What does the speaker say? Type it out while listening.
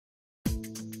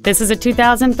This is a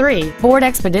 2003 Ford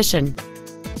Expedition.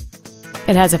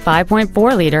 It has a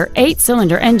 5.4-liter,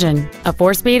 8-cylinder engine, a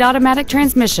 4-speed automatic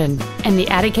transmission, and the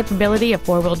added capability of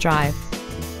 4-wheel drive.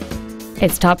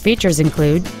 Its top features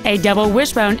include a double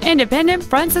wishbone independent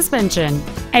front suspension,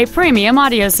 a premium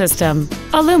audio system,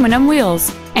 aluminum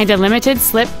wheels, and a limited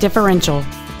slip differential.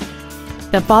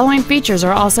 The following features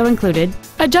are also included: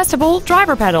 adjustable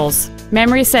driver pedals,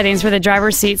 memory settings for the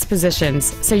driver's seat's positions,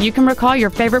 so you can recall your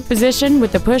favorite position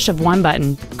with the push of one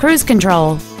button, cruise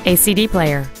control, a CD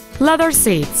player, leather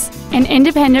seats, an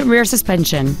independent rear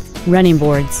suspension, running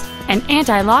boards, an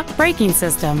anti-lock braking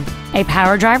system, a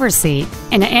power driver's seat,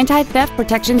 and an anti-theft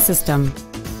protection system.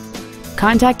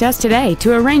 Contact us today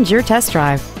to arrange your test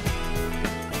drive.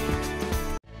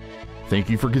 Thank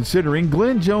you for considering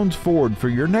Glenn Jones Ford for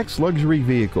your next luxury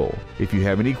vehicle. If you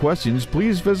have any questions,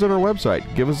 please visit our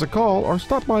website, give us a call, or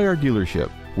stop by our dealership.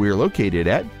 We are located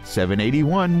at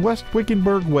 781 West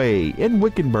Wickenburg Way in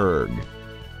Wickenburg.